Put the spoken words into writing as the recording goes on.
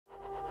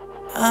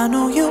I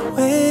know you're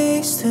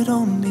wasted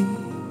on me,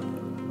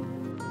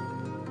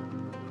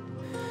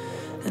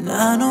 and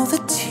I know the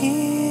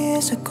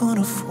tears are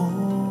gonna fall.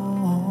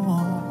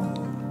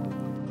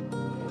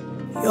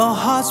 Your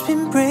heart's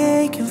been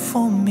breaking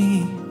for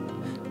me.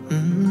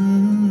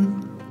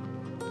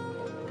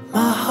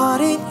 My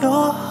heart ain't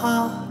your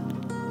heart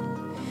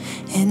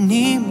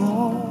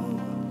anymore.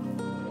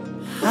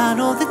 I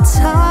know the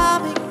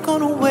time ain't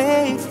gonna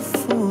wait for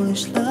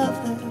foolish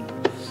lovers,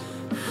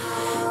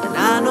 and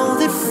I know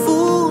that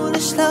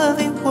foolish love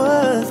ain't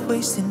worth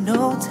wasting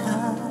no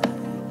time.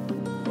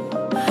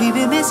 We've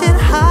been missing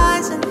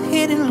highs and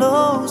hitting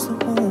lows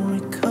that won't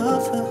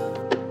recover.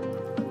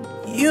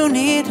 You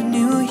need a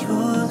new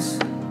yours,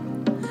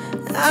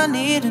 I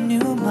need a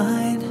new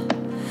mine.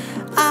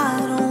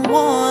 I don't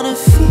wanna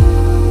feel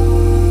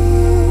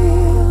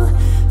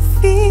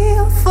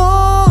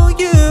for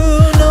you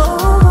no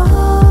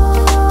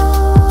more.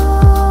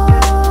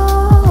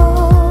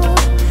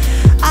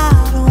 I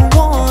don't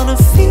wanna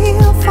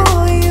feel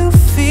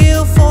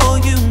for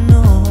you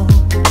no.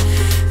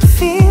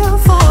 Feel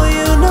for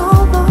you no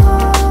more.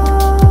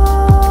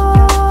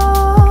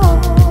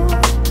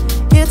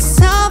 It's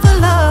time for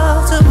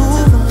love to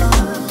move along.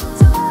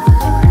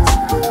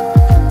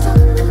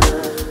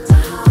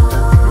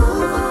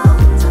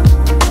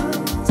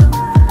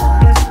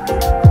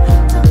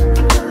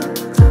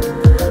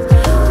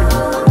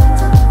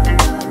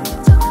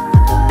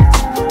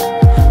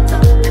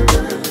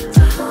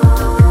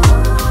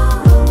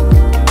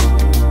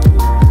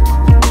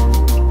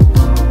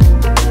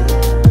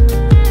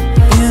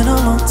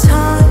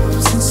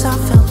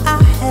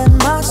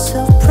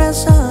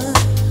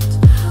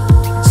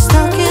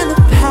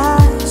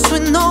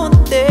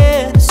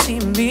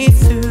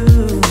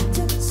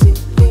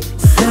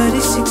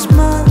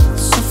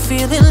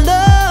 Feeling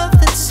love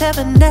that's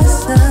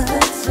evanescent.